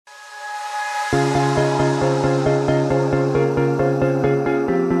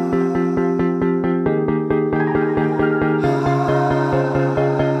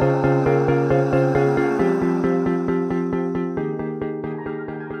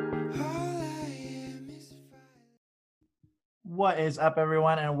What is up,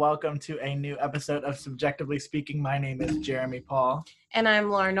 everyone, and welcome to a new episode of Subjectively Speaking. My name is Jeremy Paul. And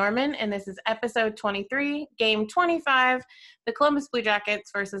I'm Laura Norman, and this is episode 23, game 25, the Columbus Blue Jackets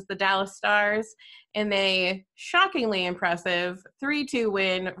versus the Dallas Stars, in a shockingly impressive 3-2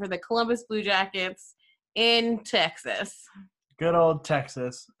 win for the Columbus Blue Jackets in Texas. Good old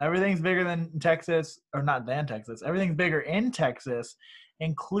Texas. Everything's bigger than Texas, or not than Texas. Everything's bigger in Texas,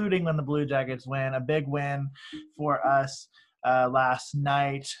 including when the Blue Jackets win. A big win for us last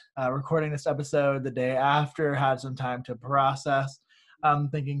night. Recording this episode the day after, had some time to process,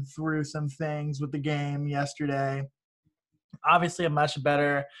 thinking through some things with the game yesterday. Obviously a much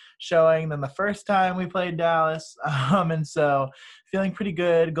better showing than the first time we played Dallas. And so feeling pretty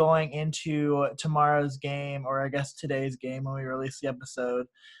good going into tomorrow's game, or I guess today's game when we release the episode,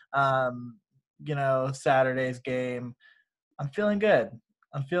 Saturday's game. I'm feeling good.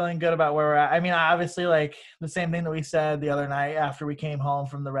 I'm feeling good about where we're at. I mean, obviously, like the same thing that we said the other night after we came home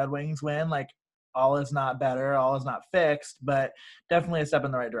from the Red Wings win, like all is not better, all is not fixed, but definitely a step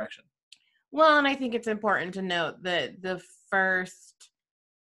in the right direction. Well, and I think it's important to note that the first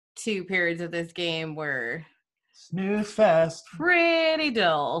two periods of this game were snooze fest, pretty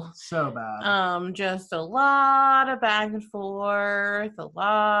dull. So bad. Just a lot of back and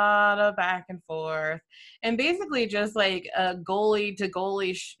forth, and basically just like a goalie to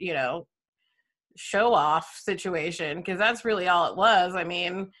goalie, show off situation, because that's really all it was. I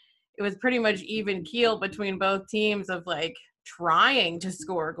mean, it was pretty much even keel between both teams of like trying to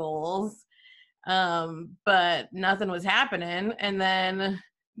score goals. But nothing was happening. And then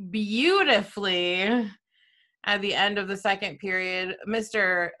beautifully at the end of the second period,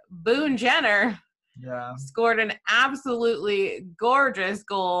 Mr. Boone Jenner scored an absolutely gorgeous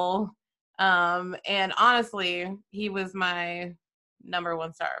goal. And honestly, he was my number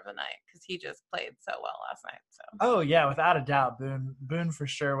one star of the night because he just played so well last night. So. Oh yeah, without a doubt, Boone for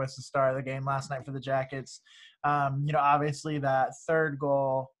sure was the star of the game last night for the Jackets. Obviously that third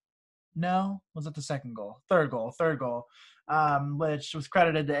goal. No, was it the second goal? Third goal, which was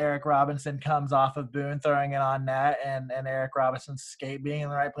credited to Eric Robinson, comes off of Boone throwing it on net, and Eric Robinson's skate being in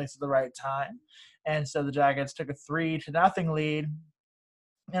the right place at the right time. And so the Jackets took a 3-0 lead.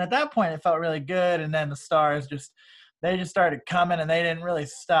 And at that point, it felt really good. And then the Stars just started coming, and they didn't really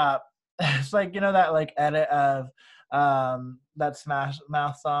stop. It's like, that like edit of that Smash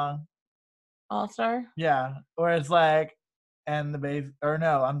Mouth song. All-Star? Yeah, where it's like, and the bass, or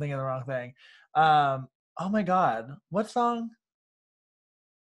no, I'm thinking of the wrong thing. Oh my God, what song?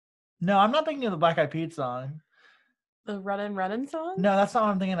 No, I'm not thinking of the Black Eyed Peas song. The Runnin' song? No, that's not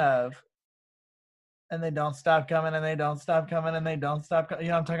what I'm thinking of. And they don't stop coming, and they don't stop coming, and they don't stop coming.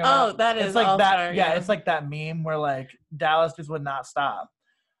 You know what I'm talking about? Oh, that is it's like All-Star, that. Yeah, it's like that meme where like Dallas just would not stop,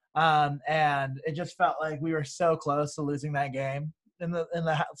 and it just felt like we were so close to losing that game. In the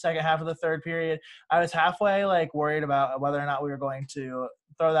second half of the third period, I was halfway like worried about whether or not we were going to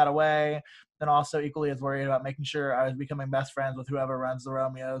throw that away. Then also equally as worried about making sure I was becoming best friends with whoever runs the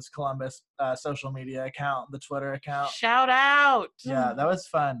Romeo's Columbus social media account, the Twitter account. Shout out! Yeah, that was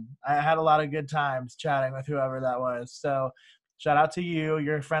fun. I had a lot of good times chatting with whoever that was. So shout out to you.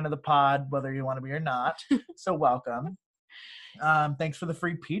 You're a friend of the pod, whether you want to be or not. So welcome. Thanks for the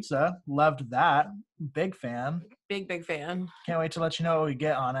free pizza. Loved that. Big fan. Big fan. Can't wait to let you know what we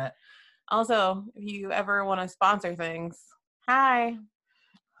get on it. Also, if you ever want to sponsor things, hi,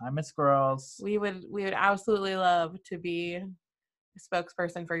 Miss Girls. We would absolutely love to be a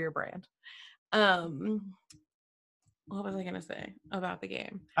spokesperson for your brand. What was I going to say about the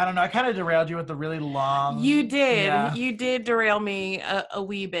game? I don't know. I kind of derailed you with the really long. You did. Yeah. You did derail me a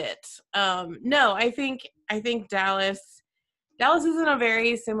wee bit. No, I think Dallas is in a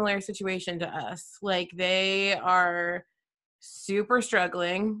very similar situation to us. Like, they are super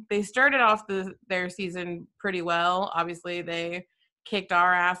struggling. They started off their season pretty well. Obviously, they kicked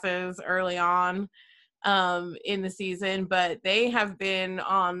our asses early on in the season, but they have been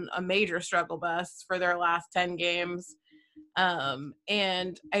on a major struggle bus for their last 10 games.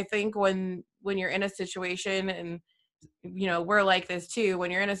 And I think when you're in a situation, and we're like this too,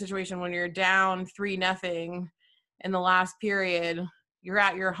 when you're in a situation when you're down 3-0 in the last period, you're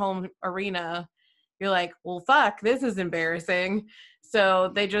at your home arena, you're like, well, fuck, this is embarrassing.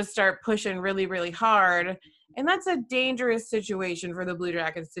 So they just start pushing really, really hard. And that's a dangerous situation for the Blue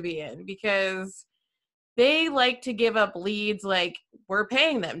Jackets to be in, because they like to give up leads like we're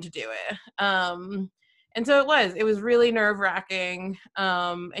paying them to do it. And so it was really nerve-wracking.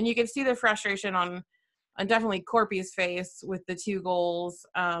 And you can see the frustration on definitely Corpy's face with the 2 goals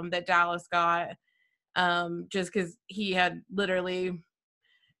that Dallas got. Just because he had literally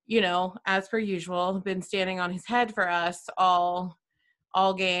as per usual, been standing on his head for us all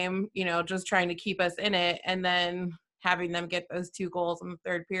game, just trying to keep us in it, and then having them get those 2 goals in the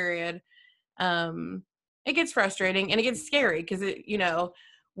third period. It gets frustrating and it gets scary because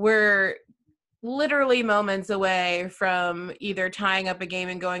we're literally moments away from either tying up a game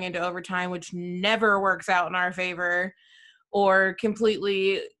and going into overtime, which never works out in our favor, or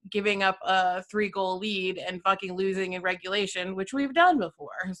completely giving up a 3-goal lead and fucking losing in regulation, which we've done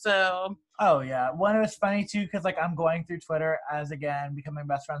before. So. Oh yeah, one, it was funny too because like I'm going through Twitter as again becoming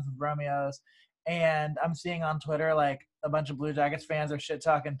best friends with Romeo's, and I'm seeing on Twitter like a bunch of Blue Jackets fans are shit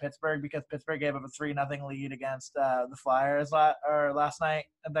talking Pittsburgh because Pittsburgh gave up a 3-0 lead against the Flyers last night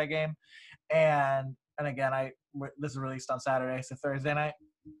at that game, and again this is released on Saturday, so Thursday night,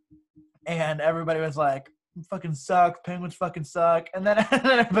 and everybody was like, fucking suck, Penguins fucking suck, and then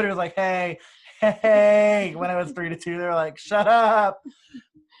everybody was like, hey, when it was 3-2, they were like, shut up.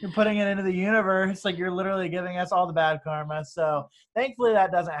 You're putting it into the universe. Like, you're literally giving us all the bad karma. So thankfully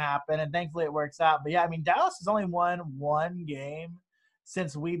that doesn't happen, and thankfully it works out. But yeah, I mean, Dallas has only won 1 game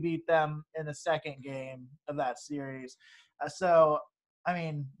since we beat them in the second game of that series. So I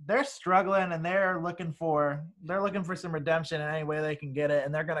mean, they're struggling, and they're looking for some redemption in any way they can get it,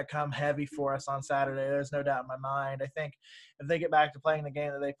 and they're going to come heavy for us on Saturday. There's no doubt in my mind. I think if they get back to playing the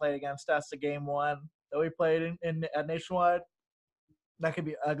game that they played against us, the game 1 that we played at Nationwide, that could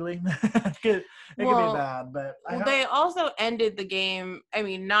be ugly. It could be bad, but they also ended the game. I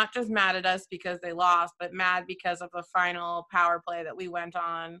mean, not just mad at us because they lost, but mad because of the final power play that we went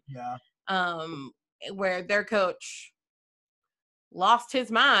on. Yeah. Where their coach lost his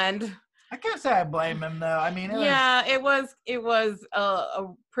mind. I can't say I blame him though. I mean, it was a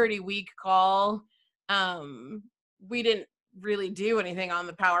pretty weak call. We didn't really do anything on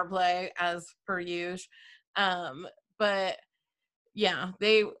the power play as per usual. But yeah,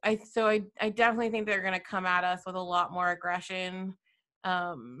 I definitely think they're going to come at us with a lot more aggression.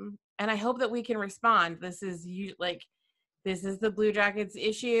 And I hope that we can respond. This is the Blue Jackets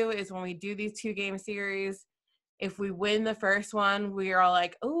issue, is when we do these 2-game series. If we win the first one, we are all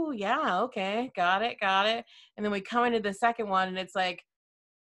like, oh yeah, okay, got it. And then we come into the second one and it's like,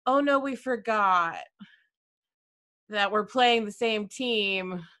 oh no, we forgot that we're playing the same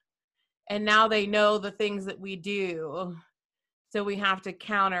team. And now they know the things that we do. So we have to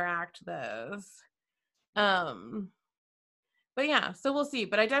counteract those. But yeah, so we'll see.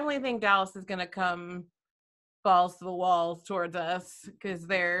 But I definitely think Dallas is going to come balls to the walls towards us because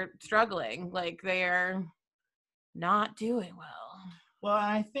they're struggling. Like, they're not doing well. Well,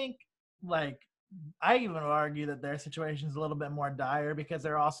 I think, like, I even would argue that their situation is a little bit more dire because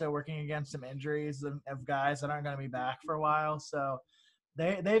they're also working against some injuries of guys that aren't going to be back for a while. So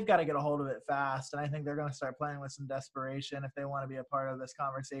they've got to get a hold of it fast, and I think they're going to start playing with some desperation if they want to be a part of this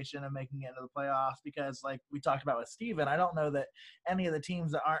conversation of making it into the playoffs, because like we talked about with Steven, I don't know that any of the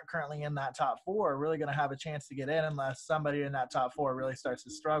teams that aren't currently in that top 4 are really going to have a chance to get in unless somebody in that top 4 really starts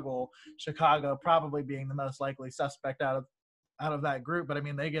to struggle. Chicago probably being the most likely suspect out of that group, but I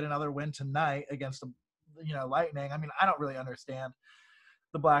mean, they get another win tonight against the Lightning. I mean, I don't really understand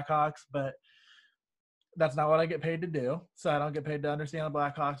the Blackhawks, but that's not what I get paid to do. So I don't get paid to understand the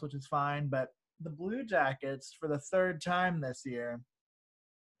Blackhawks, which is fine. But the Blue Jackets, for the 3rd time this year,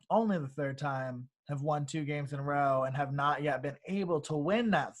 only the 3rd time, have won 2 games in a row and have not yet been able to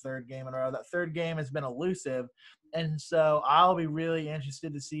win that 3rd game in a row. That 3rd game has been elusive. And so I'll be really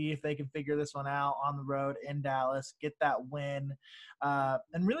interested to see if they can figure this one out on the road in Dallas, get that win,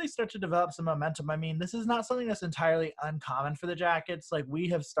 and really start to develop some momentum. I mean, this is not something that's entirely uncommon for the Jackets. Like, we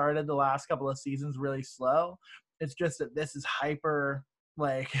have started the last couple of seasons really slow. It's just that this is hyper,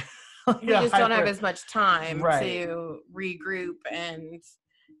 like we just don't have as much time to regroup and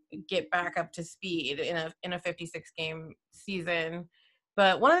get back up to speed in a 56-game season.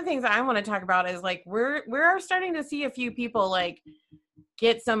 But one of the things I want to talk about is, like, we're starting to see a few people like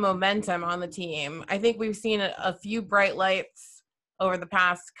get some momentum on the team. I think we've seen a few bright lights over the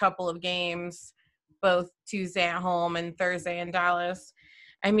past couple of games, both Tuesday at home and Thursday in Dallas.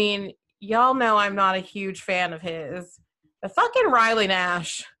 I mean, y'all know I'm not a huge fan of his. But fucking Riley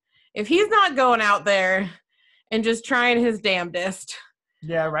Nash, if he's not going out there and just trying his damnedest.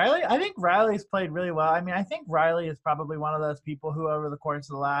 Yeah, Riley. I think Riley's played really well. I mean, I think Riley is probably one of those people who over the course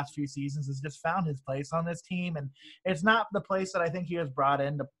of the last few seasons has just found his place on this team. And it's not the place that I think he was brought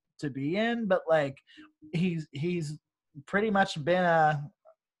in to be in, but like he's pretty much been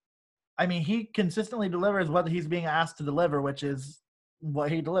he consistently delivers what he's being asked to deliver, which is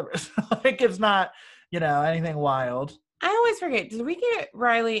what he delivers. Like, it's not, anything wild. I always forget. Did we get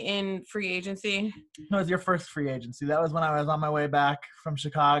Riley in free agency? No, it was your first free agency. That was when I was on my way back from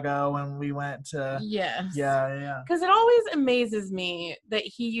Chicago when we went to. Yes. Yeah. Because it always amazes me that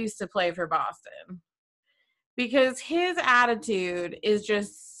he used to play for Boston. Because his attitude is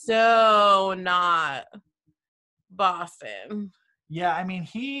just so not Boston. Yeah, I mean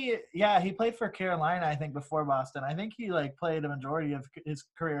he played for Carolina, I think, before Boston. I think he like played a majority of his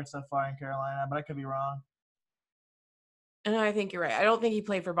career so far in Carolina, but I could be wrong. And I think you're right. I don't think he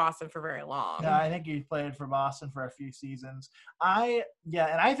played for Boston for very long. Yeah, I think he played for Boston for a few seasons. And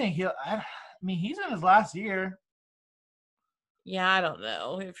I think I mean he's in his last year. Yeah, I don't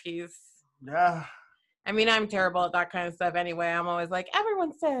know if he's. Yeah. I mean, I'm terrible at that kind of stuff anyway. I'm always like,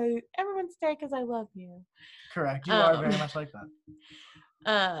 everyone stay because I love you. Correct. You are very much like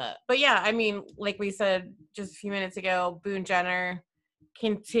that. But yeah, I mean, like we said just a few minutes ago, Boone Jenner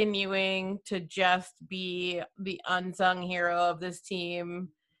continuing to just be the unsung hero of this team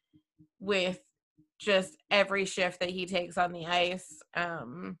with just every shift that he takes on the ice.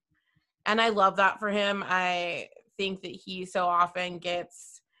 And I love that for him. I think that he so often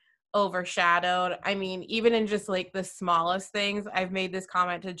gets overshadowed. I mean, even in just like the smallest things. I've made this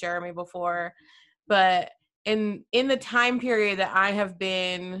comment to Jeremy before, but in the time period that I have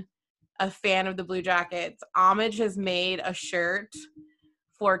been a fan of the Blue Jackets, Homage has made a shirt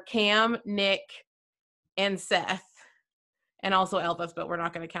for Cam, Nick, and Seth, and also Elvis, but we're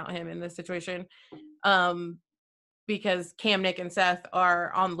not going to count him in this situation, because Cam, Nick, and Seth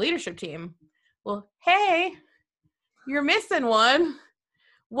are on the leadership team. Well, hey, you're missing one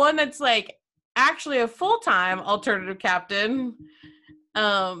that's like actually a full-time alternative captain.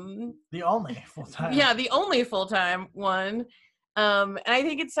 The only full-time. Yeah, the only full-time one. And I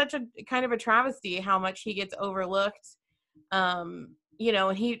think it's such a kind of a travesty how much he gets overlooked. You know,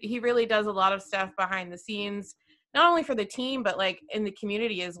 and he really does a lot of stuff behind the scenes, not only for the team, but like in the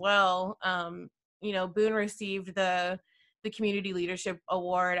community as well. You know, Boone received the Community Leadership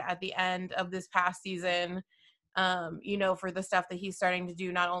Award at the end of this past season, you know, for the stuff that he's starting to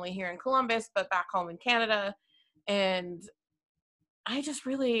do, not only here in Columbus, but back home in Canada. And I just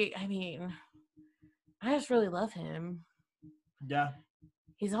really love him. Yeah.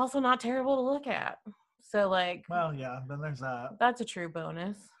 He's also not terrible to look at. So like, well, yeah, then there's that. That's a true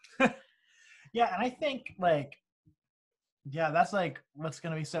bonus. Yeah, and I think like, yeah, that's like what's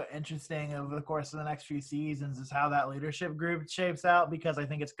going to be so interesting over the course of the next few seasons is how that leadership group shapes out, because I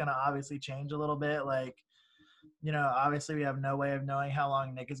think it's going to obviously change a little bit. Like, you know, obviously we have no way of knowing how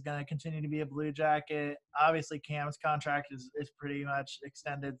long Nick is going to continue to be a Blue Jacket. Obviously Cam's contract is pretty much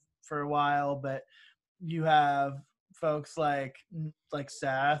extended for a while, but you have folks like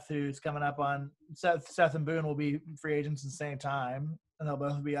Seth, who's coming up on Seth and Boone will be free agents at the same time, and they'll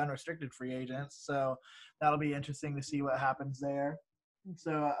both be unrestricted free agents. So that'll be interesting to see what happens there.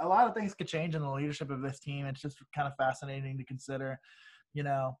 So a lot of things could change in the leadership of this team. It's just kind of fascinating to consider. You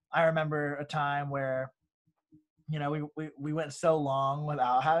know, I remember a time where, you know, we went so long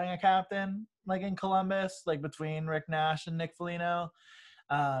without having a captain, like in Columbus, like between Rick Nash and Nick Foligno,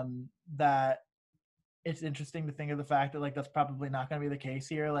 that it's interesting to think of the fact that like that's probably not going to be the case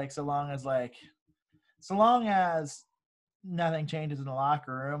here. Like so long as nothing changes in the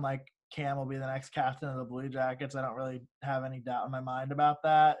locker room, like Cam will be the next captain of the Blue Jackets. I don't really have any doubt in my mind about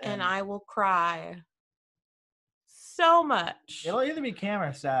that. And I will cry so much. It'll either be Cam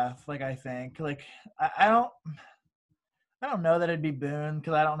or Seth. Like I think, like I don't know that it'd be Boone,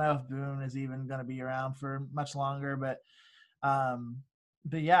 because I don't know if Boone is even going to be around for much longer. But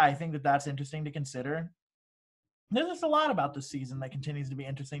yeah, I think that that's interesting to consider. There's just a lot about this season that continues to be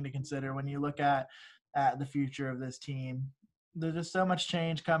interesting to consider when you look at the future of this team. There's just so much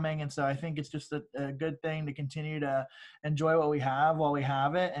change coming, and so I think it's just a good thing to continue to enjoy what we have while we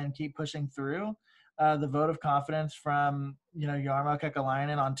have it and keep pushing through. The vote of confidence from, you know, Jarmo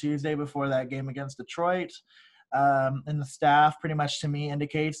Kekalainen on Tuesday before that game against Detroit, and the staff pretty much to me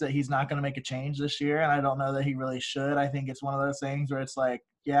indicates that he's not going to make a change this year, and I don't know that he really should. I think it's one of those things where it's like,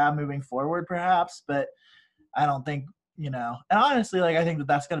 yeah, moving forward perhaps, but I don't think, you know, and honestly, like I think that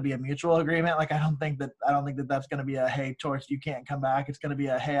that's going to be a mutual agreement. Like I don't think that that's going to be a, hey, Torch, you can't come back. It's going to be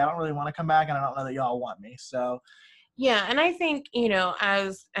a, hey, I don't really want to come back, and I don't know that y'all want me. So yeah, and I think, you know,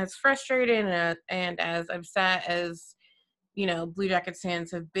 as frustrated and as upset as, you know, Blue Jackets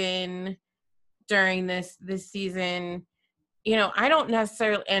fans have been during this season, you know, I don't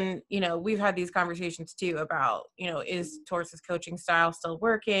necessarily, and, you know, we've had these conversations too about, you know, is Torch's coaching style still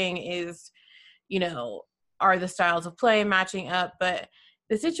working? Is, you know, are the styles of play matching up? But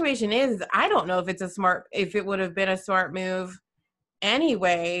the situation is, I don't know if it would have been a smart move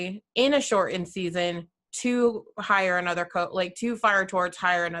anyway in a shortened season to hire another coach, like to fire towards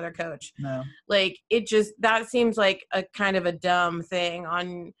hire another coach. No. Like it just, that seems like a kind of a dumb thing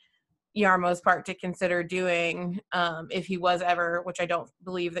on Yarmo's part to consider doing, if he was ever, which I don't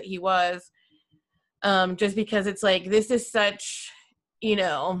believe that he was, just because it's like, this is such, you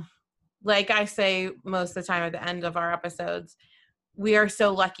know, like I say most of the time at the end of our episodes, we are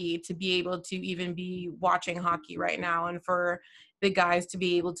so lucky to be able to even be watching hockey right now, and for the guys to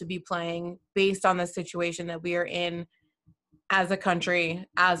be able to be playing based on the situation that we are in as a country,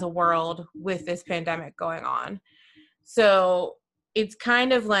 as a world, with this pandemic going on. So it's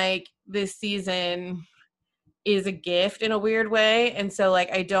kind of like this season is a gift in a weird way. And so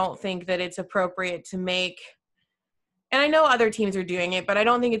like, I don't think that it's appropriate to make, and I know other teams are doing it, but I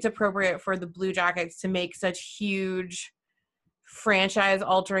don't think it's appropriate for the Blue Jackets to make such huge franchise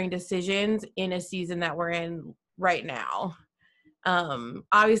altering decisions in a season that we're in right now.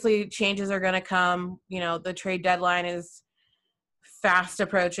 Obviously changes are going to come, you know, the trade deadline is fast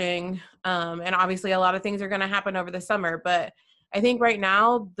approaching. And obviously a lot of things are going to happen over the summer, but I think right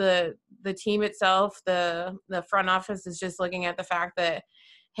now the team itself, the front office is just looking at the fact that,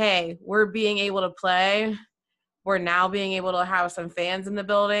 hey, we're being able to play. We're now being able to have some fans in the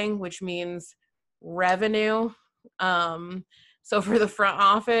building, which means revenue. So for the front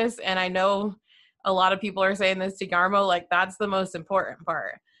office, and I know a lot of people are saying this to Garmo, like that's the most important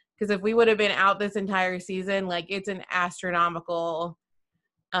part. Because if we would have been out this entire season, like it's an astronomical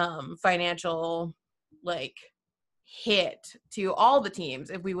financial like hit to all the teams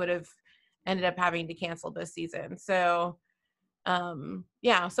if we would have ended up having to cancel this season. So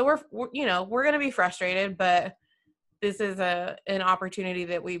yeah, so we're you know, we're going to be frustrated, but this is an opportunity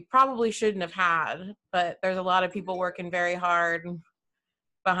that we probably shouldn't have had, but there's a lot of people working very hard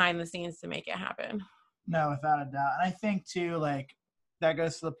behind the scenes to make it happen. No, without a doubt. And I think too, like that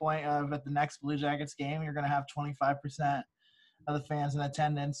goes to the point of at the next Blue Jackets game, you're going to have 25% of the fans in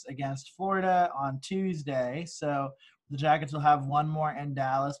attendance against Florida on Tuesday. So the Jackets will have one more in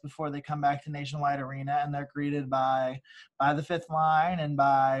Dallas before they come back to Nationwide Arena, and they're greeted by the fifth line and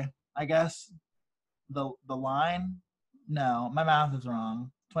by, I guess, the line. No, my math is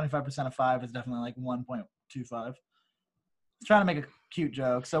wrong. 25% of 5 is definitely like 1.25. Trying to make a cute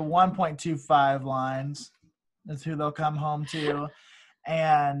joke. So 1.25 lines is who they'll come home to.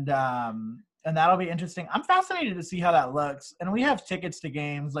 And that'll be interesting. I'm fascinated to see how that looks. And we have tickets to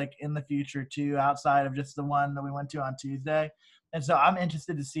games like in the future too, outside of just the one that we went to on Tuesday. And so I'm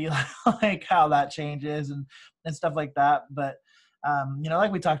interested to see like how that changes and stuff like that. But you know,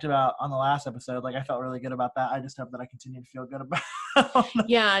 like we talked about on the last episode, like I felt really good about that. I just hope that I continue to feel good about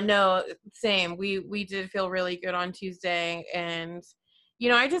Yeah, no, same. We did feel really good on Tuesday. And, you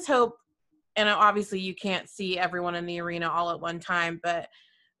know, I just hope, and obviously you can't see everyone in the arena all at one time, but,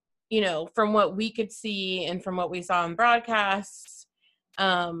 you know, from what we could see and from what we saw in broadcasts,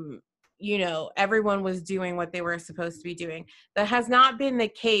 you know, everyone was doing what they were supposed to be doing. That has not been the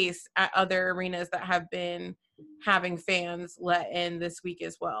case at other arenas that have been having fans let in this week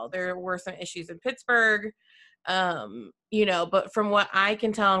as well. There were some issues in Pittsburgh, you know, but from what I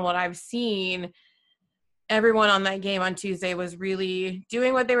can tell and what I've seen, everyone on that game on Tuesday was really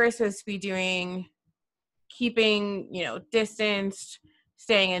doing what they were supposed to be doing, keeping, you know, distanced,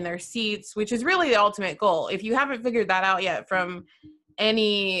 staying in their seats, which is really the ultimate goal. If you haven't figured that out yet from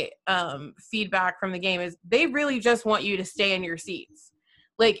any feedback from the game, is they really just want you to stay in your seats.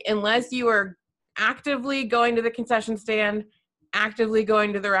 Like, unless you are actively going to the concession stand, actively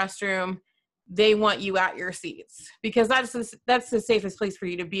going to the restroom, they want you at your seats, because that's the safest place for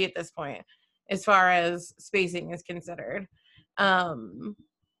you to be at this point as far as spacing is considered. And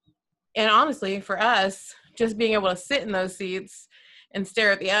honestly, for us, just being able to sit in those seats and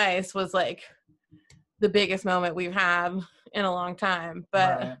stare at the ice was like the biggest moment we've had in a long time.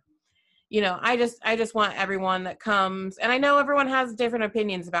 But right. You know, I just want everyone that comes, and I know everyone has different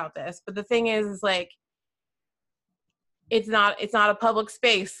opinions about this, but the thing is like, it's not a public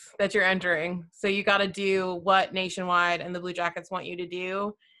space that you're entering. So you got to do what Nationwide and the Blue Jackets want you to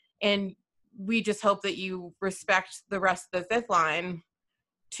do. And we just hope that you respect the rest of the fifth line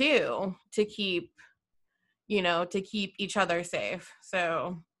too, to keep each other safe.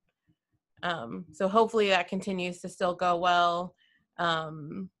 So hopefully that continues to still go well.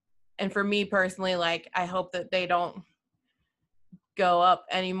 And for me personally, like, I hope that they don't go up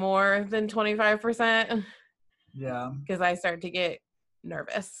any more than 25%. Yeah. Because I start to get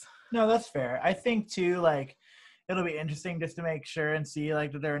nervous. No, that's fair. I think too, like, it'll be interesting just to make sure and see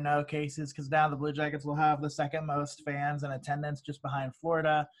like that there are no cases, because now the Blue Jackets will have the second most fans in attendance just behind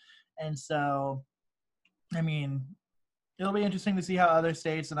Florida. And so, I mean, it'll be interesting to see how other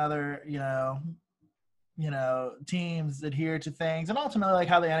states and other, you know, teams adhere to things, and ultimately like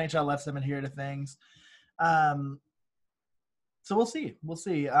how the NHL lets them adhere to things. So we'll see.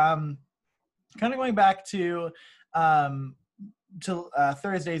 Kind of going back to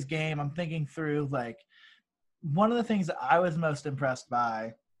Thursday's game, I'm thinking through like one of the things that I was most impressed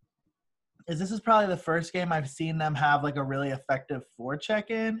by is this is probably the first game I've seen them have like a really effective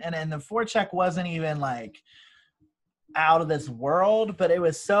forecheck in, and the forecheck wasn't even like out of this world, but it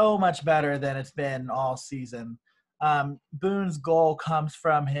was so much better than it's been all season. Boone's goal comes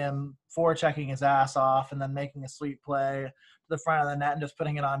from him forechecking his ass off and then making a sweet play to the front of the net and just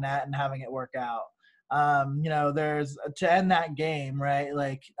putting it on net and having it work out. There's to end that game, right?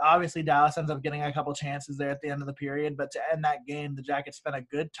 Like obviously Dallas ends up getting a couple chances there at the end of the period, but to end that game, the Jackets spent a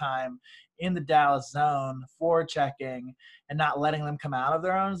good time in the Dallas zone forechecking and not letting them come out of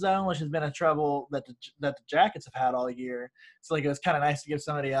their own zone, which has been a trouble that the Jackets have had all year. So like it was kind of nice to give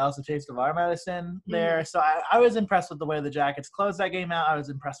somebody else a taste of our medicine there. Mm-hmm. So I was impressed with the way the Jackets closed that game out. I was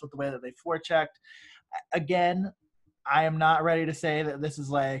impressed with the way that they forechecked. Again, I am not ready to say that this is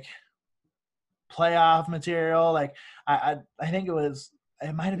like playoff material. Like I think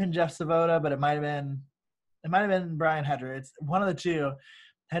it might have been Jeff Savoda, but it might have been Brian Hedger. It's one of the two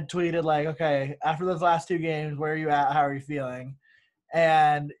had tweeted like, okay, after those last two games, where are you at? How are you feeling?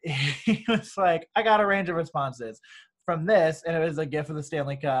 And he was like, I got a range of responses from this, and it was a gift of the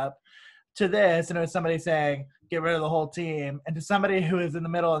Stanley Cup, to this, and it was somebody saying, get rid of the whole team, and to somebody who was in the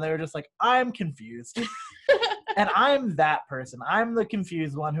middle, and they were just like, I'm confused. And I'm that person. I'm the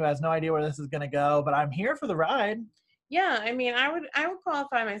confused one who has no idea where this is going to go, but I'm here for the ride. Yeah, I mean, I would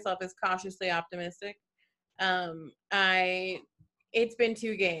qualify myself as cautiously optimistic. It's been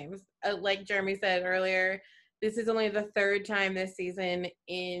 2 games. Like Jeremy said earlier, this is only the 3rd time this season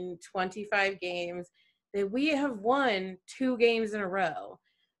in 25 games that we have won 2 games in a row.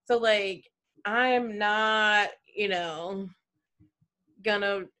 So, like, I'm not,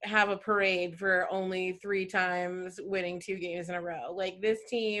 gonna have a parade for only 3 times winning 2 games in a row. Like, this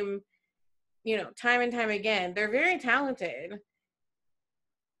team, time and time again, they're very talented.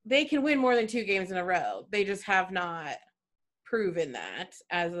 They can win more than 2 games in a row. They just have not proven that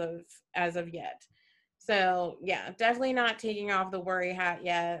as of yet. So yeah, definitely not taking off the worry hat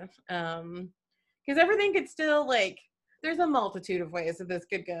yet. Because everything could still, like, there's a multitude of ways that this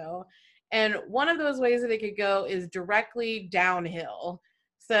could go. And one of those ways that it could go is directly downhill.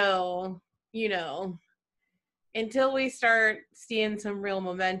 So, until we start seeing some real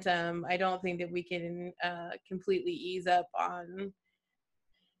momentum, I don't think that we can completely ease up on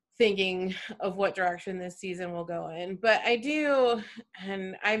thinking of what direction this season will go in. But I do,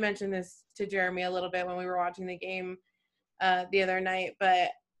 and I mentioned this to Jeremy a little bit when we were watching the game the other night, but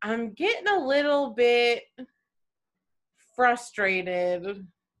I'm getting a little bit frustrated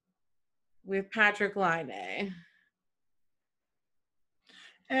with Patrick Laine.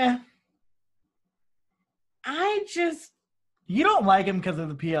 You don't like him because of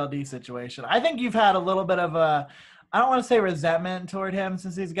the PLD situation. I think you've had a little bit of I don't want to say resentment toward him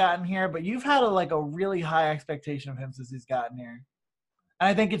since he's gotten here, but you've had a really high expectation of him since he's gotten here. And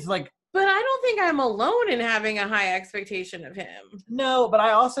I think it's like... But I don't think I'm alone in having a high expectation of him. No, but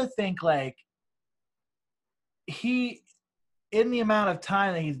I also think, like, he, in the amount of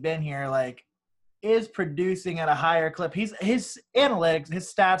time that he's been here, like, is producing at a higher clip. His analytics,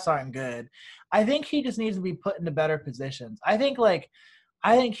 his stats aren't good. I think he just needs to be put into better positions. I think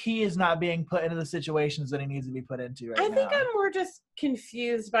he is not being put into the situations that he needs to be put into right now. I think I'm more just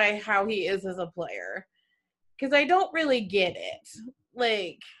confused by how he is as a player, because I don't really get it.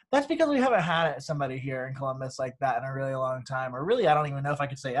 Like, that's because we haven't had somebody here in Columbus like that in a really long time, or really, I don't even know if I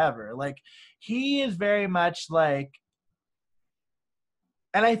could say ever. Like, he is very much like,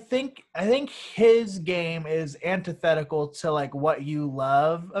 and I think his game is antithetical to like what you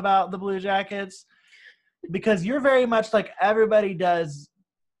love about the Blue Jackets, because you're very much like, everybody does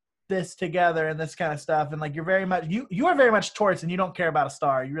this together and this kind of stuff, and like you're very much you are very much Torts, and you don't care about a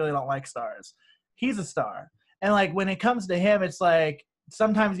star. You really don't like stars. He's a star, and like when it comes to him, it's like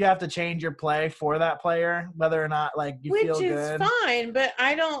sometimes you have to change your play for that player, whether or not like you feel good. Which is fine, but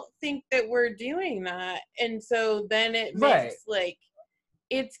I don't think that we're doing that, and so then it makes like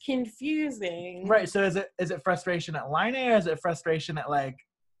it's confusing. Right. So is it frustration at Laine, or is it frustration at like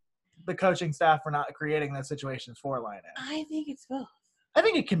the coaching staff for not creating those situations for Laine? I think it's both. I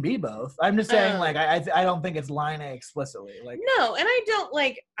think it can be both. I'm just saying, like, I don't think it's Laine explicitly. Like, no, and I don't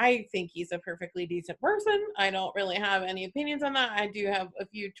I think he's a perfectly decent person. I don't really have any opinions on that. I do have a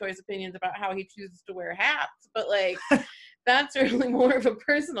few choice opinions about how he chooses to wear hats, but like that's really more of a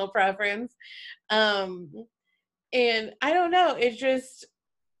personal preference. And I don't know. It's just,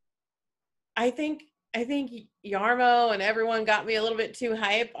 I think I think Yarmo and everyone got me a little bit too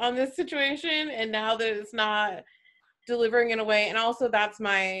hype on this situation, and now that it's not delivering in a way, and also that's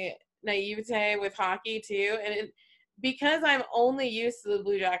my naivete with hockey too, and because I'm only used to the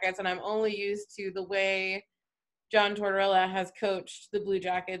Blue Jackets and I'm only used to the way John Tortorella has coached the Blue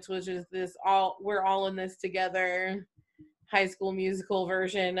Jackets, which is this we're all in this together High School Musical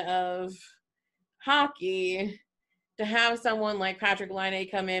version of hockey. To have someone like Patrick Laine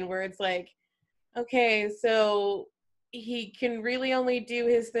come in where it's like, okay, so he can really only do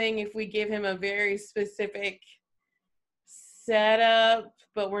his thing if we give him a very specific setup,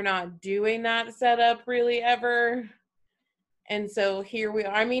 but we're not doing that setup really ever. And so here we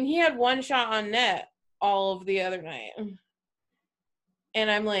are. I mean, he had one shot on net all of the other night. And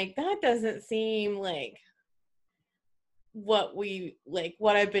I'm like, that doesn't seem like what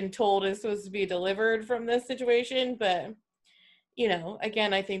I've been told is supposed to be delivered from this situation. But,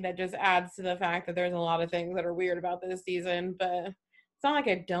 again, I think that just adds to the fact that there's a lot of things that are weird about this season. But it's not like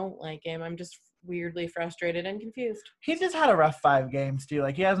I don't like him. I'm just weirdly frustrated and confused. He's just had a rough 5 games too.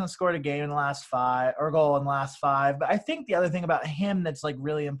 Like he hasn't scored a game in the last 5 or goal in the last 5. But I think the other thing about him that's like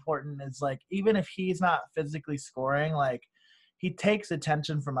really important is like even if he's not physically scoring, like he takes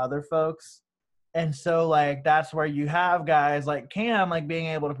attention from other folks. And so like that's where you have guys like Cam like being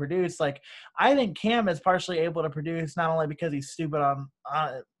able to produce. Like I think Cam is partially able to produce not only because he's stupid on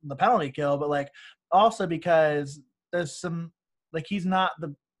the penalty kill, but like also because there's some like he's not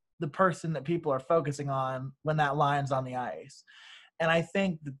the person that people are focusing on when that line's on the ice. And I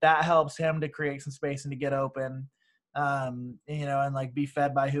think that helps him to create some space and to get open, and like be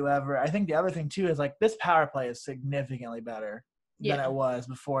fed by whoever. I think the other thing too is like this power play is significantly better than it was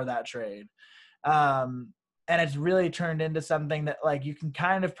before that trade. And it's really turned into something that like you can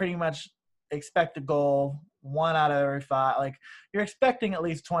kind of pretty much expect a goal 1 out of every 5. Like you're expecting at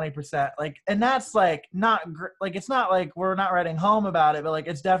least 20%. Like, and that's like not like it's not like we're not writing home about it, but like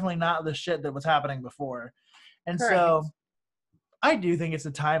it's definitely not the shit that was happening before. And Correct. so I do think it's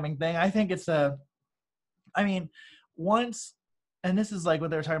a timing thing. I think once, and this is like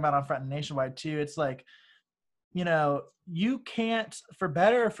what they were talking about on Front and Nationwide too. It's like, you can't, for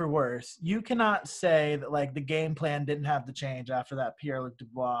better or for worse, you cannot say that like the game plan didn't have to change after that Pierre-Luc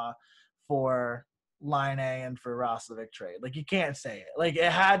Dubois for Line A and for Roslovic trade. Like you can't say it. Like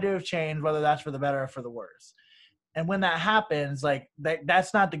it had to have changed, whether that's for the better or for the worse. And when that happens, like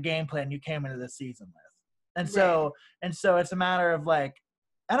that's not the game plan you came into this season with. And so it's a matter of like,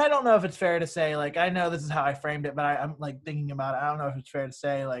 and I don't know if it's fair to say, like, I know this is how I framed it, but I'm like thinking about it. I don't know if it's fair to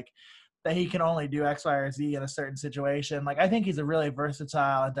say like that he can only do X, Y, or Z in a certain situation. Like I think he's a really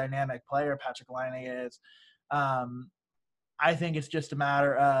versatile and dynamic player. Patrick Laine is. I think it's just a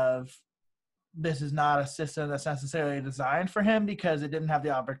matter of this is not a system that's necessarily designed for him because it didn't have the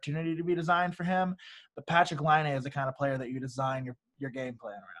opportunity to be designed for him. But Patrick Laine is the kind of player that you design your game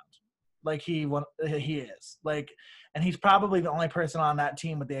plan around. Like he is like, and he's probably the only person on that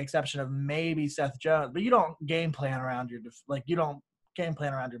team with the exception of maybe Seth Jones. But you don't game plan around you don't game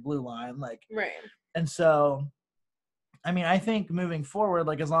plan around your blue line, like right. And so I mean, I think moving forward,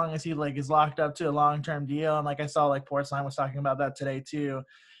 like as long as he like is locked up to a long-term deal, and like I saw like Portsline was talking about that today too,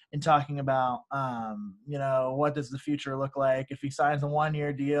 and talking about what does the future look like if he signs a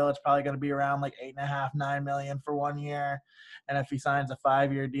 1-year deal, it's probably going to be around like 8.5-9 million for 1 year, and if he signs a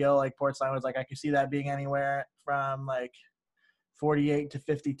 5-year deal, like Portsline was like, I could see that being anywhere from like 48 to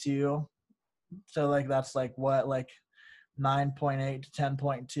 52. So like that's like what, like 9.8 to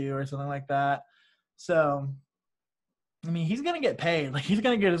 10.2 or something like that. So I mean, he's gonna get paid. Like he's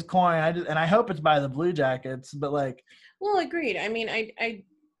gonna get his coin. I hope it's by the Blue Jackets. But like, well, agreed. I mean, I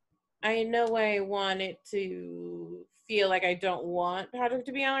in no way want it to feel like I don't want Patrick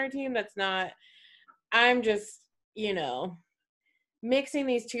to be on our team. That's not. I'm just mixing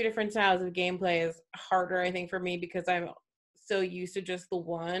these two different styles of gameplay is harder, I think, for me because I'm so used to just the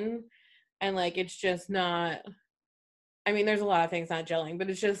one, and like it's just not. I mean, there's a lot of things not gelling, but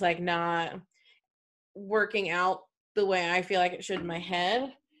it's just like not working out the way I feel like it should in my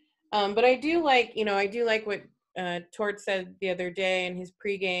head. But I do like, what Tort said the other day in his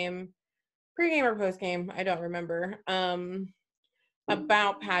pregame or postgame, I don't remember,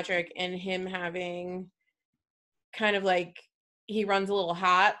 about Patrick and him having kind of like he runs a little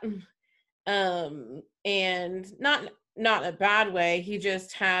hot, and not a bad way. He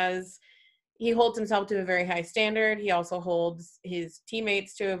just he holds himself to a very high standard. He also holds his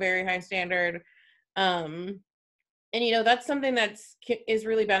teammates to a very high standard. And that's something is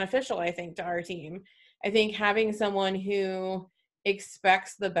really beneficial, I think, to our team. I think having someone who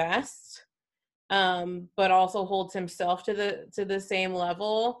expects the best, but also holds himself to the same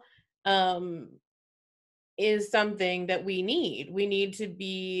level, is something that we need.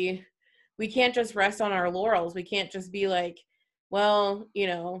 We can't just rest on our laurels. We can't just be like, well,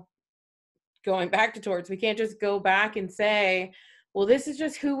 going back to Torts, we can't just go back and say, well, this is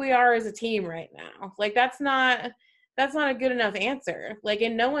just who we are as a team right now. Like, that's not a good enough answer. Like,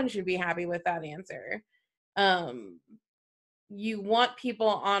 and no one should be happy with that answer. You want people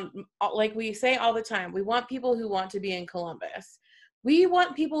on, like we say all the time, we want people who want to be in Columbus. We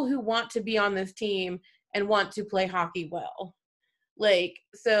want people who want to be on this team and want to play hockey well. Like,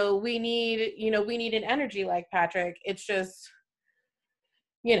 so we need an energy like Patrick. It's just,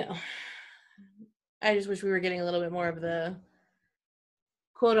 I just wish we were getting a little bit more of the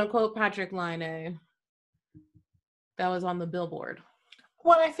quote unquote Patrick Laine that was on the billboard.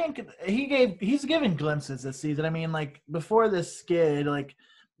 Well, I think he's given glimpses this season. I mean, like before this skid, like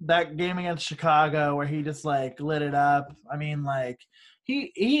that game against Chicago where he just like lit it up. I mean, like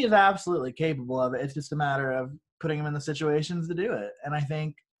he is absolutely capable of it. It's just a matter of putting him in the situations to do it. And I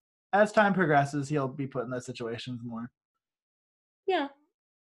think as time progresses, he'll be put in those situations more. Yeah.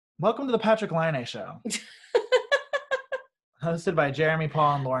 Welcome to the Patrick Laine Show. Hosted by Jeremy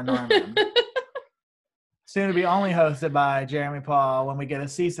Paul and Lauren Norman. Soon to be only hosted by Jeremy Paul when we get a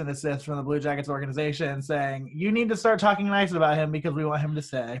cease and desist from the Blue Jackets organization saying, you need to start talking nice about him because we want him to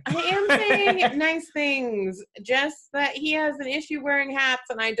stay. I am saying nice things, just that he has an issue wearing hats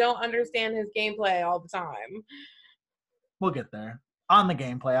and I don't understand his gameplay all the time. We'll get there. On the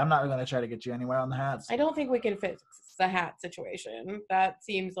gameplay, I'm not going to try to get you anywhere on the hats. I don't think we can fix the hat situation. That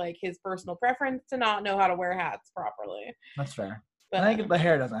seems like his personal preference to not know how to wear hats properly. That's fair. But I think the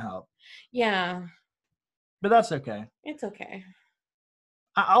hair doesn't help. Yeah. But that's okay. It's okay.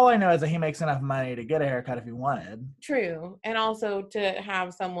 All I know is that he makes enough money to get a haircut if he wanted. True. And also to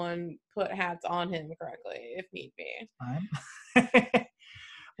have someone put hats on him correctly if need be. Fine.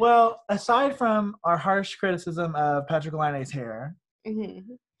 Well, aside from our harsh criticism of Patrick Laine's hair,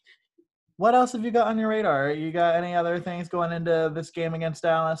 what else have you got on your radar? You got any other things going into this game against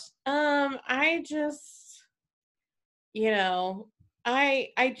Dallas? I just,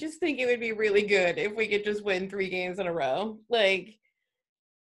 I just think it would be really good if we could just win 3 games in a row. Like,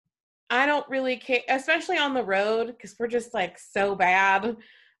 I don't really care, especially on the road, because we're just like so bad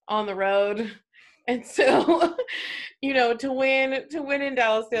on the road. And so, to win in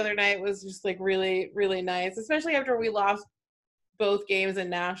Dallas the other night was just like really, really nice, especially after we lost both games in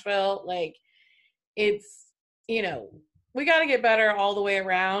Nashville. Like, it's, we got to get better all the way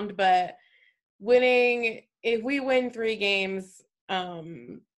around, but if we win 3 games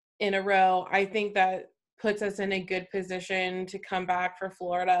in a row, I think that puts us in a good position to come back for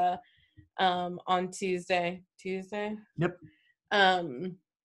Florida on Tuesday. Yep.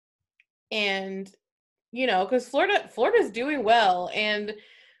 And because Florida's doing well, and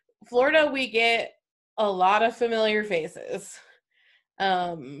Florida, we get a lot of familiar faces,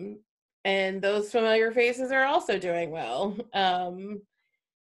 and those familiar faces are also doing well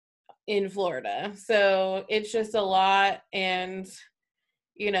in Florida. So it's just a lot, and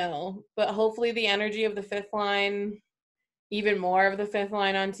but hopefully the energy of the 5th line, even more of the 5th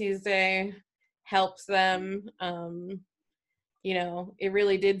line on Tuesday, helps them. It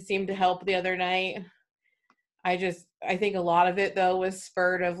really did seem to help the other night. I think a lot of it though was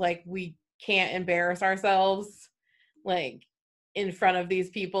spurred of like, we can't embarrass ourselves like in front of these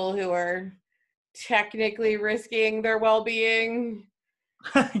people who are technically risking their well-being.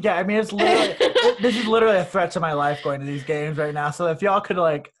 Yeah, I mean, this is literally a threat to my life going to these games right now. So if y'all could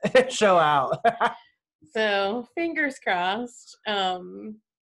like show out. So fingers crossed.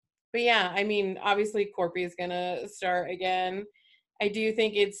 But yeah, I mean, obviously Corpy is gonna start again. I do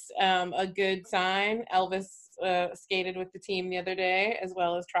think it's a good sign. Elvis skated with the team the other day, as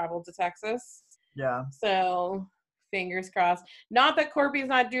well as traveled to Texas. Yeah. So fingers crossed. Not that Corpy's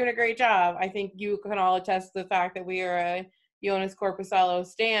not doing a great job. I think you can all attest to the fact that we are a Jonas Corpusalo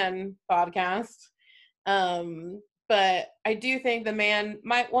Stan podcast. But I do think the man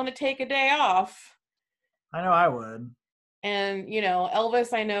might want to take a day off. I know I would. And,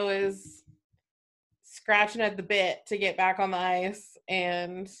 Elvis, I know, is scratching at the bit to get back on the ice.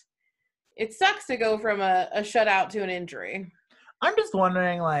 And it sucks to go from a shutout to an injury. I'm just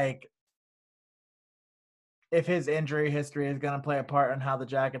wondering, like, if his injury history is going to play a part in how the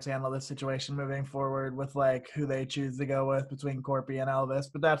Jackets handle this situation moving forward with, like, who they choose to go with between Corpy and Elvis.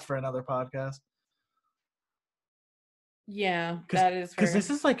 But that's for another podcast. Yeah, that is because this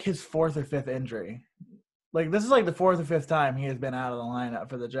is, like, his 4th or 5th injury. Like, this is, like, the 4th or 5th time he has been out of the lineup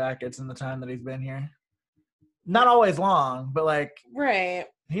for the Jackets in the time that he's been here. Not always long, but, like, right.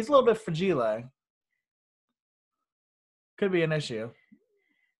 He's a little bit fragile. Could be an issue.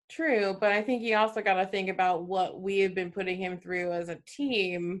 True, but I think you also got to think about what we have been putting him through as a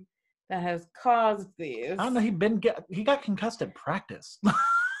team that has caused these. I don't know. He got concussed at practice.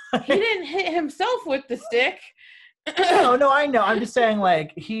 He didn't hit himself with the stick. No, I know. I'm just saying,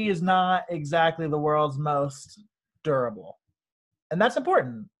 like, he is not exactly the world's most durable, and that's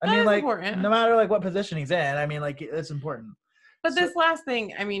important. I mean, like, important. no matter like what position he's in, I mean, like, it's important. But this last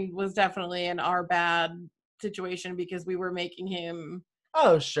thing, I mean, was definitely an our bad situation because we were making him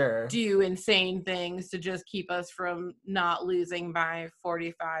sure do insane things to just keep us from not losing by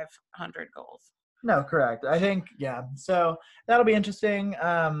 4,500 goals. No, correct. I think, yeah. So that'll be interesting.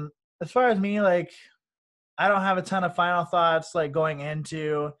 As far as me, like, I don't have a ton of final thoughts like going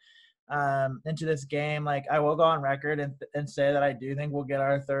into this game. Like, I will go on record and say that I do think we'll get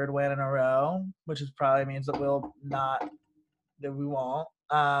our third win in a row, which is probably means that we won't.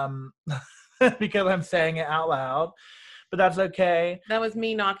 Because I'm saying it out loud. But that's okay. That was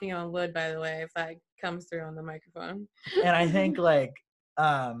me knocking on wood, by the way, if that comes through on the microphone. And I think, like,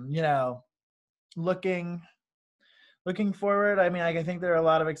 looking forward, I mean, like, I think there are a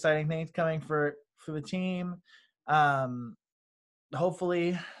lot of exciting things coming for the team.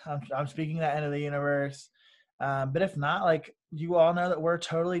 Hopefully, I'm speaking that end of the universe. But if not, like, you all know that we're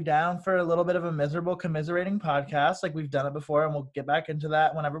totally down for a little bit of a miserable commiserating podcast. Like, we've done it before, and we'll get back into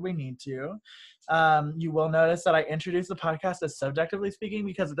that whenever we need to. You will notice that I introduced the podcast as subjectively speaking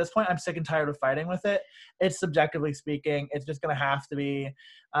because at this point I'm sick and tired of fighting with it. It's subjectively speaking. It's just going to have to be.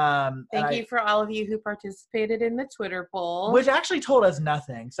 Thank you for all of you who participated in the Twitter poll. Which actually told us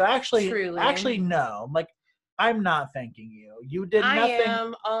nothing. So actually no. Like, I'm not thanking you. You did nothing. I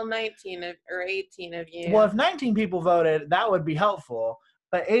am all 19 or 18 of you. Well, if 19 people voted, that would be helpful.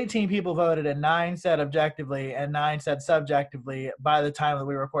 But 18 people voted and 9 said objectively and 9 said subjectively by the time that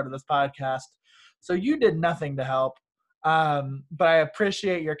we recorded this podcast. So you did nothing to help. But I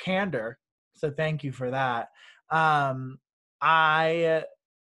appreciate your candor. So thank you for that.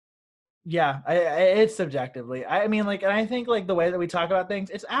 It's subjectively. I mean, like, and I think, like, the way that we talk about things,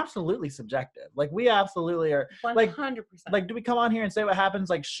 it's absolutely subjective. Like, we absolutely are 100%. Like, do we come on here and say what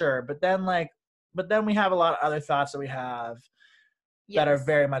happens? Like, sure. But then we have a lot of other thoughts that we have that are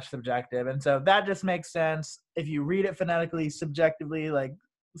very much subjective. And so that just makes sense. If you read it phonetically, subjectively, like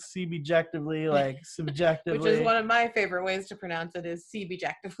CBJectively, like subjectively. Which is one of my favorite ways to pronounce it is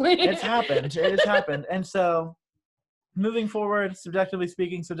CBJectively. It's happened. It has happened. And so moving forward, subjectively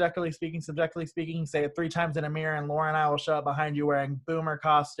speaking, say it 3 times in a mirror, and Laura and I will show up behind you wearing boomer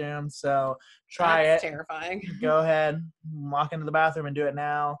costumes. So try That's it. Terrifying. Go ahead, walk into the bathroom and do it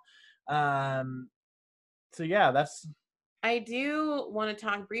now. So yeah, that's. I do want to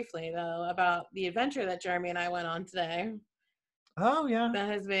talk briefly though about the adventure that Jeremy and I went on today. Oh yeah. That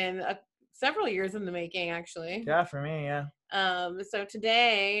has been several years in the making, actually. Yeah, for me, yeah. So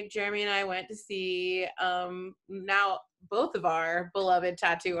today, Jeremy and I went to see now both of our beloved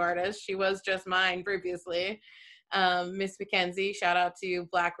tattoo artists. She was just mine previously. Miss Mackenzie, shout out to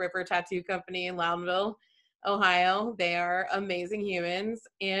Black River Tattoo Company in Loudonville, Ohio. They are amazing humans.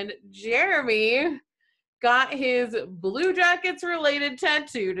 And Jeremy got his Blue Jackets related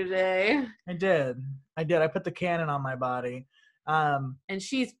tattoo today. I did. I put the cannon on my body. And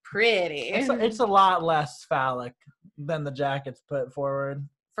she's pretty. It's a lot less phallic than the Jackets put forward.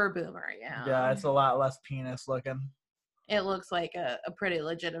 For Boomer, yeah. Yeah, it's a lot less penis looking. It looks like a pretty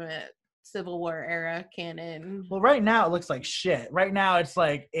legitimate Civil War era cannon. Well, right now it looks like shit. Right now it's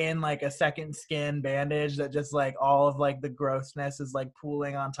like in like a second skin bandage that just like all of like the grossness is like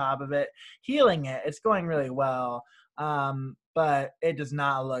pooling on top of it. Healing it. It's going really well. But it does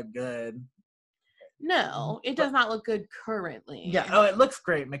not look good. No, it does not look good currently. Yeah. Oh, it looks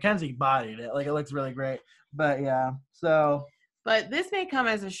great. Mackenzie bodied it. Like, it looks really great. But yeah, so. But this may come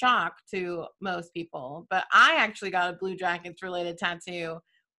as a shock to most people, but I actually got a Blue Jackets related tattoo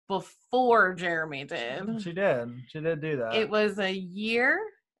before Jeremy did. She did do that. It was a year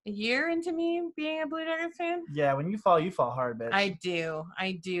into me being a Blue Jackets fan. Yeah, when you fall hard, bitch. I do.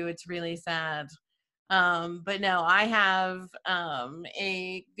 It's really sad. But no, I have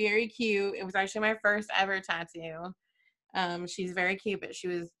a very cute, it was actually my first ever tattoo. She's very cute, but she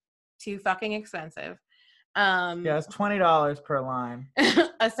was too fucking expensive. Yeah, it's $20 per line.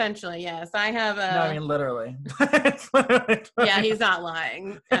 Essentially, yes. I have a. No, I mean literally. It's literally yeah, he's not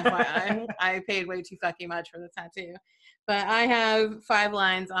lying. FYI, I paid way too fucking much for the tattoo, but I have 5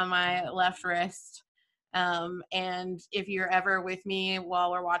 lines on my left wrist. And if you're ever with me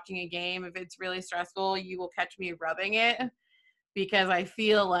while we're watching a game, if it's really stressful, you will catch me rubbing it because I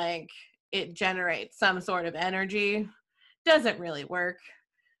feel like it generates some sort of energy. Doesn't really work.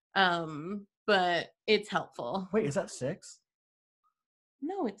 But it's helpful. Wait, is that 6?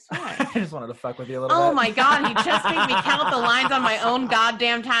 No, it's fine. I just wanted to fuck with you a little Oh bit. my God, he just made me count the lines on my own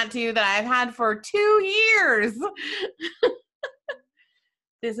goddamn tattoo that I've had for 2 years.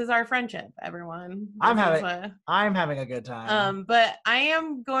 This is our friendship, everyone. I'm having a good time. But I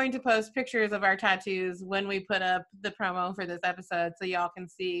am going to post pictures of our tattoos when we put up the promo for this episode, so y'all can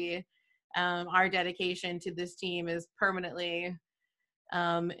see our dedication to this team is permanently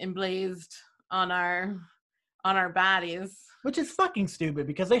emblazed on our bodies. Which is fucking stupid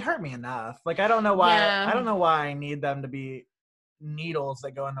because they hurt me enough. Like, I don't know why. Yeah. I don't know why I need them to be needles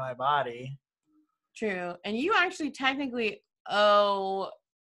that go into my body. True. And you actually technically,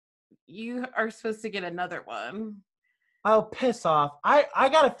 you are supposed to get another one. Oh, piss off. I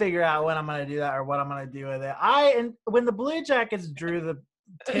got to figure out when I'm going to do that or what I'm going to do with it. When the Blue Jackets drew the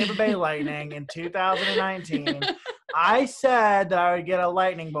Tampa Bay Lightning in 2019, I said that I would get a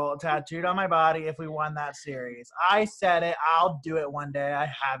lightning bolt tattooed on my body if we won that series. I said it. I'll do it one day. I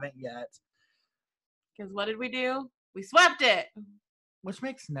haven't yet. Because what did we do? We swept it. Which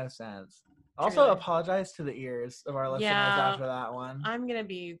makes no sense. Also, apologize to the ears of our listeners after that one. I'm going to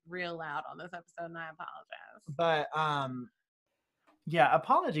be real loud on this episode, and I apologize. But, yeah,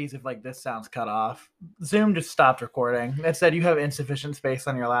 apologies if, like, this sounds cut off. Zoom just stopped recording. It said you have insufficient space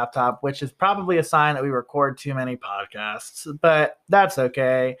on your laptop, which is probably a sign that we record too many podcasts. But that's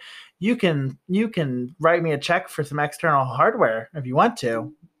okay. You can write me a check for some external hardware if you want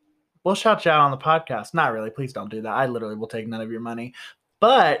to. We'll shout you out on the podcast. Not really. Please don't do that. I literally will take none of your money.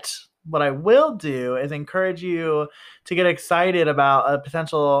 But what I will do is encourage you to get excited about a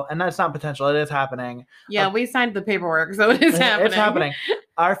potential, and that's not potential, it is happening. Yeah, we signed the paperwork, so it is happening. It's happening.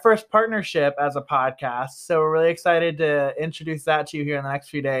 Our first partnership as a podcast. So we're really excited to introduce that to you here in the next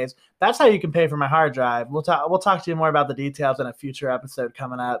few days. That's how you can pay for my hard drive. We'll talk to you more about the details in a future episode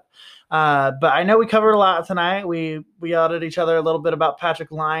coming up. But I know we covered a lot tonight. We yelled at each other a little bit about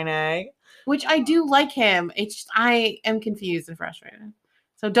Patrick Laine. Which I do like him. It's just, I am confused and frustrated.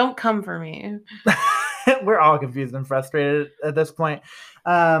 So don't come for me. We're all confused and frustrated at this point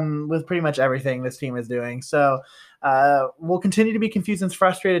with pretty much everything this team is doing. So we'll continue to be confused and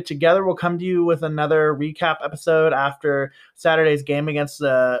frustrated together. We'll come to you with another recap episode after Saturday's game against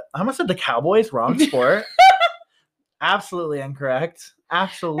I almost said the Cowboys. Wrong sport. Absolutely incorrect.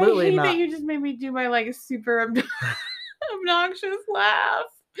 Absolutely I hate not. that you just made me do my like super obnoxious laugh.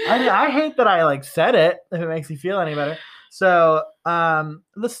 I hate that I like said it, if it makes you feel any better. So,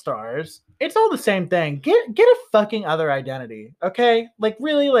 the Stars, it's all the same thing. Get a fucking other identity, okay? Like,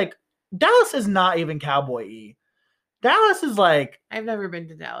 really, like, Dallas is not even cowboy-y. Dallas is like... I've never been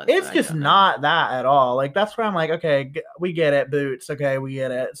to Dallas. It's just not that at all. Like, that's where I'm like, okay, we get it, Boots. Okay, we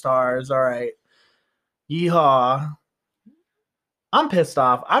get it. Stars, all right. Yeehaw. I'm pissed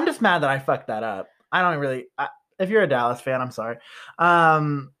off. I'm just mad that I fucked that up. I don't really... if you're a Dallas fan, I'm sorry.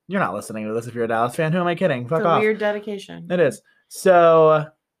 You're not listening to this if you're a Dallas fan. Who am I kidding? Fuck off. It's a weird dedication. It is. So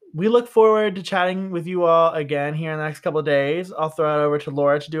we look forward to chatting with you all again here in the next couple of days. I'll throw it over to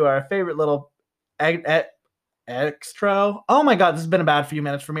Laura to do our favorite little extra. Oh my God, this has been a bad few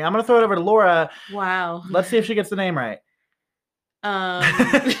minutes for me. I'm going to throw it over to Laura. Wow. Let's see if she gets the name right.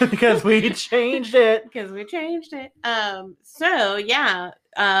 Because we changed it. So yeah,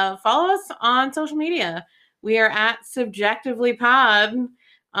 follow us on social media. We are at SubjectivelyPod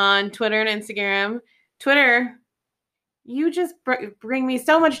on Twitter and Instagram. Twitter, you just bring me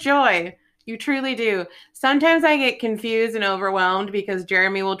so much joy. You truly do. Sometimes I get confused and overwhelmed because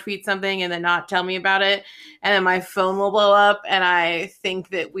Jeremy will tweet something and then not tell me about it. And then my phone will blow up and I think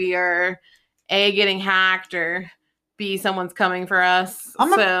that we are A, getting hacked, or B, someone's coming for us.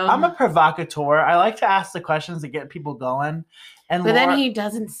 I'm a provocateur. I like to ask the questions that get people going. But then he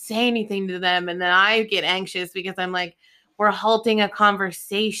doesn't say anything to them, and then I get anxious because I'm like, we're halting a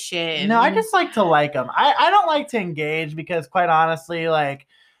conversation. No, I just like to like them. I don't like to engage because, quite honestly, like,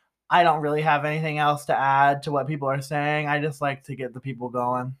 I don't really have anything else to add to what people are saying. I just like to get the people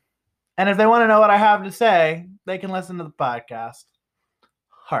going. And if they want to know what I have to say, they can listen to the podcast.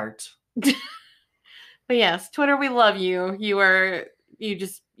 Heart. But yes, Twitter, we love you. You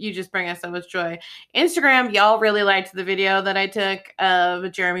just bring us so much joy. Instagram, y'all really liked the video that I took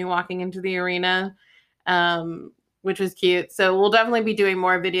of Jeremy walking into the arena, which was cute. So we'll definitely be doing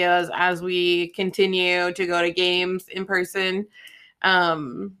more videos as we continue to go to games in person.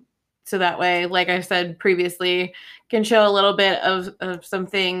 So that way, like I said previously, can show a little bit of some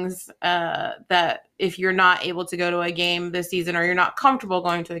things that if you're not able to go to a game this season, or you're not comfortable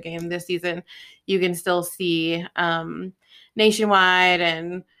going to a game this season, you can still see nationwide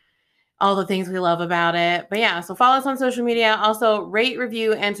and all the things we love about it. But yeah, so follow us on social media. Also rate,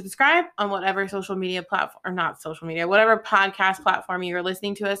 review, and subscribe on whatever social media platform, or not social media, whatever podcast platform you're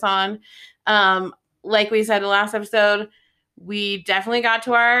listening to us on. Like we said in the last episode, we definitely got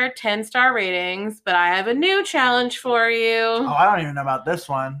to our 10-star ratings, but I have a new challenge for you. Oh, I don't even know about this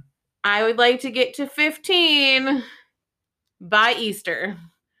one. I would like to get to 15 by Easter.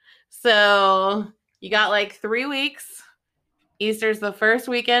 So you got like 3 weeks. Easter's the first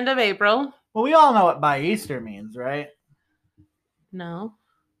weekend of April. Well, we all know what by Easter means, right? No.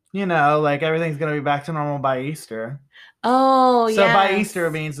 You know, like everything's going to be back to normal by Easter. Oh, yeah. So by Easter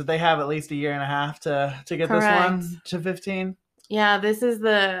means that they have at least a year and a half to get Correct. this one to 15. Yeah, this is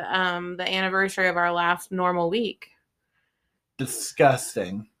the anniversary of our last normal week.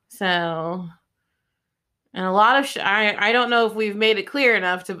 Disgusting. So, and a lot of I don't know if we've made it clear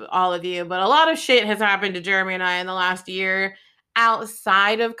enough to all of you, but a lot of shit has happened to Jeremy and I in the last year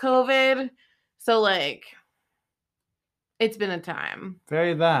outside of COVID. So like, it's been a time.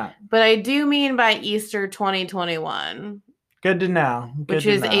 Very that. But I do mean by Easter 2021. Good to know. Which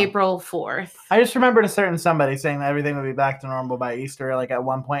is April 4th. I just remembered a certain somebody saying that everything would be back to normal by Easter, like at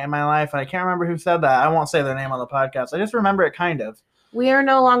one point in my life. And I can't remember who said that. I won't say their name on the podcast. I just remember it kind of. We are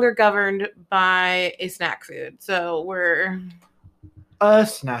no longer governed by a snack food. So we're... A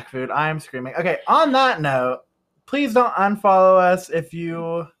snack food. I'm screaming. Okay, on that note, please don't unfollow us if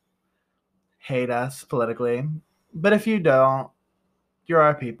you hate us politically. But if you don't, you're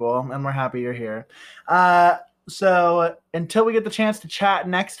our people, and we're happy you're here. So until we get the chance to chat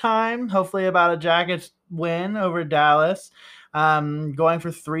next time, hopefully about a Jackets win over Dallas, going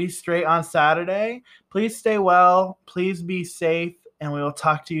for 3 straight on Saturday, please stay well, please be safe, and we will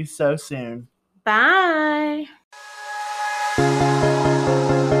talk to you so soon. Bye.